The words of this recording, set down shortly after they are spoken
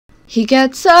He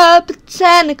gets up at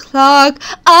 10 o'clock,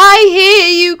 I hear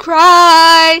you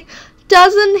cry.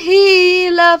 Doesn't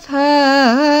he love her?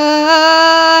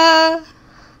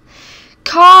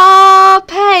 Car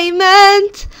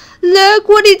payment, look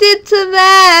what he did to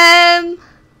them.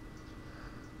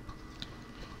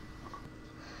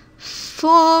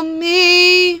 For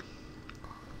me.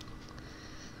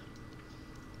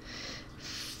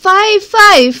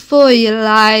 5-5 for your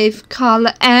life,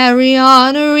 Carla,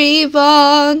 Ariana,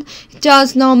 Yvonne. It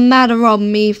does not matter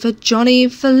on me for Johnny,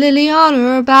 for Lillian,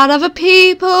 or about other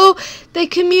people. They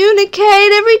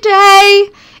communicate every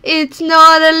day. It's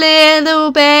not a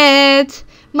little bit.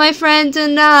 My friend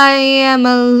and I am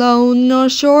alone,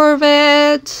 not sure of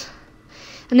it.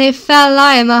 And if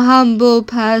I am a humble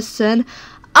person,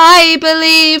 I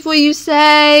believe what you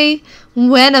say.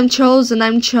 When I'm chosen,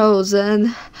 I'm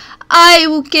chosen. I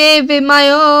will give it my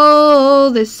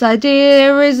all. This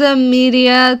idea is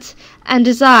immediate. And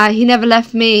desire, he never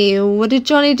left me. What did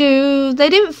Johnny do? They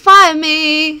didn't fire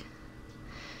me.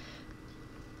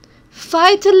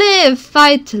 Fight to live,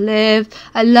 fight to live.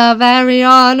 I love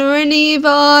Ariana and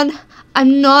Yvonne.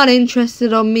 I'm not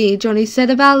interested on me, Johnny said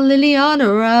about Lillian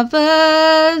or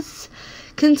others.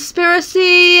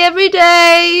 Conspiracy every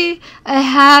day. I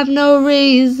have no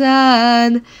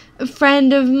reason. A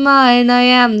friend of mine, I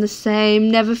am the same,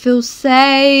 never feel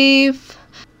safe.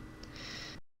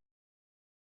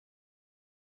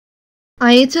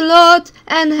 I eat a lot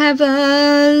and have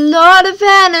a lot of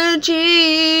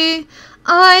energy.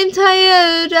 I'm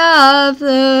tired of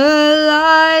the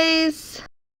lies.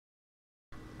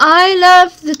 I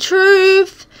love the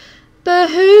truth,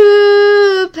 but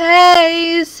who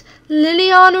pays?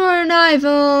 Liliana and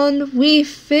Yvonne, we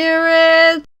fear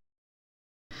it.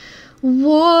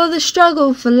 War, the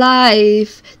struggle for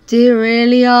life. Dear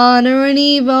Liliana and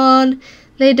Yvonne,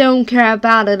 they don't care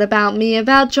about it, about me,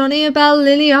 about Johnny, about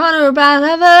Liliana, about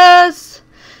others.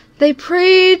 They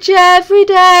preach every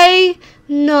day,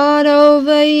 not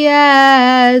over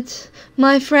yet.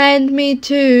 My friend, me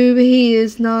too, but he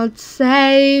is not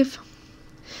safe.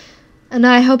 And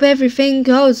I hope everything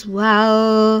goes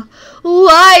well.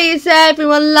 Why is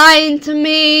everyone lying to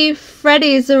me?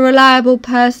 Freddy's a reliable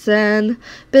person,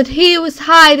 but he was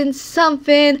hiding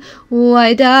something.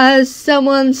 Why does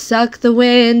someone suck the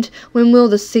wind? When will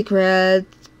the secret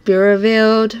be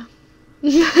revealed?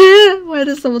 Why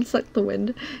does someone suck the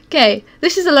wind? Okay,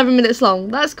 this is 11 minutes long.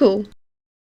 That's cool.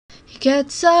 He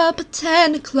gets up at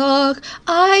 10 o'clock.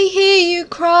 I hear you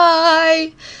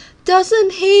cry.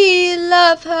 Doesn't he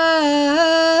love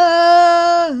her?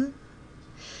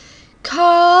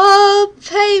 Car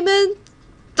payment.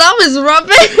 That was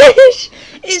rubbish.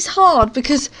 It's hard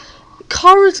because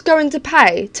car is going to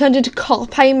pay turned into car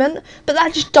payment, but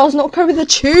that just does not go with the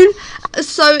tune,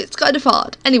 so it's kind of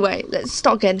hard. Anyway, let's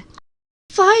start again.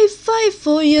 5-5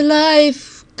 for your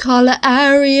life, Carla,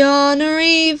 Ariana,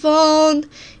 Yvonne.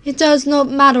 It does not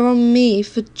matter on me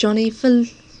for Johnny, for...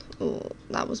 Oh,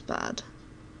 that was bad.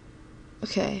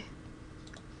 Okay.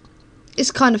 It's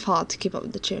kind of hard to keep up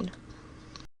with the tune.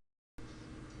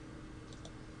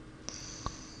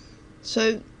 So,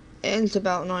 it ends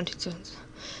about 90 seconds.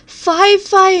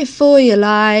 5-5 for your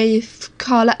life,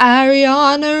 Carla,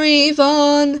 Ariana,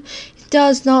 Yvonne. It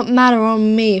does not matter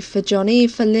on me for Johnny,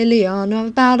 for Lillian, or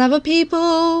about other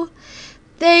people.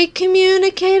 They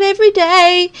communicate every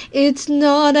day, it's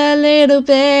not a little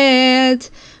bit.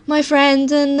 My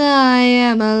friend and I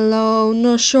am alone,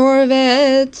 not sure of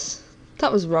it.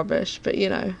 That was rubbish, but you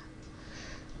know.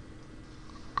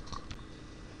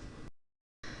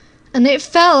 And it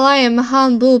fell, I am a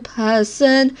humble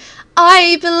person.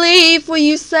 I believe what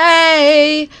you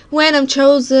say. When I'm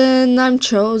chosen, I'm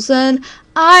chosen.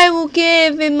 I will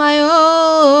give it my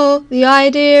all. The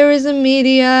idea is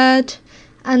immediate.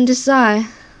 And desire.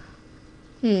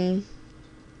 They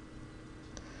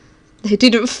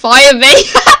didn't fire me.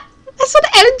 That's what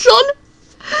it ends on.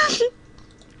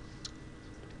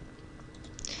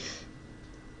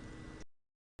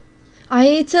 I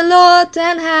eat a lot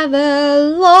and have a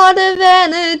lot of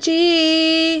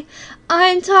energy.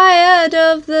 I'm tired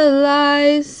of the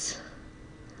lies.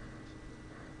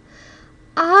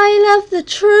 I love the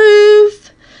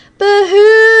truth, but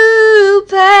who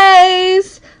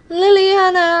pays?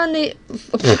 Liliana.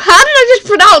 How did I just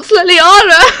pronounce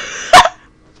Liliana?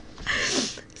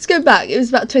 Let's go back. It was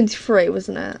about 23,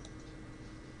 wasn't it?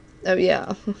 Oh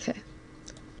yeah, okay.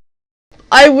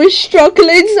 I was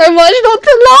struggling so much not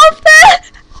to laugh there.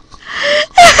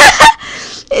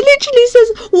 It literally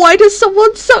says, why does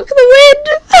someone suck the wind?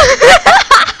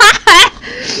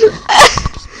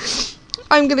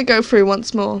 I'm gonna go through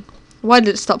once more. Why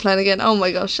did it stop playing again? Oh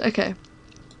my gosh, okay.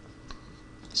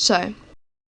 So.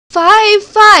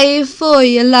 Fight for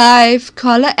your life,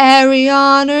 Carla,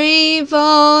 Ariana,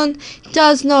 Yvonne.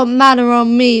 Does not matter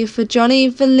on me, for Johnny,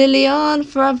 for Lillian,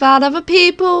 for about other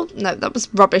people. No, that was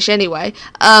rubbish anyway.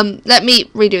 Let me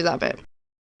redo that bit.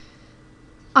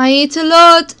 I eat a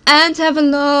lot and have a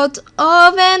lot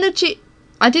of energy.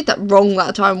 I did that wrong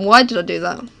that time. Why did I do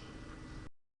that?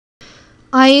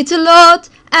 I eat a lot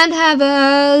and have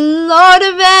a lot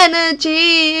of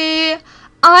energy.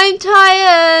 I'm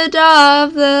tired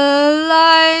of the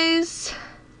lies.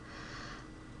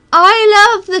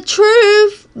 I love the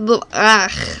truth.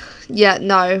 Yeah,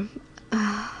 no.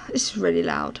 This is really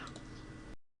loud.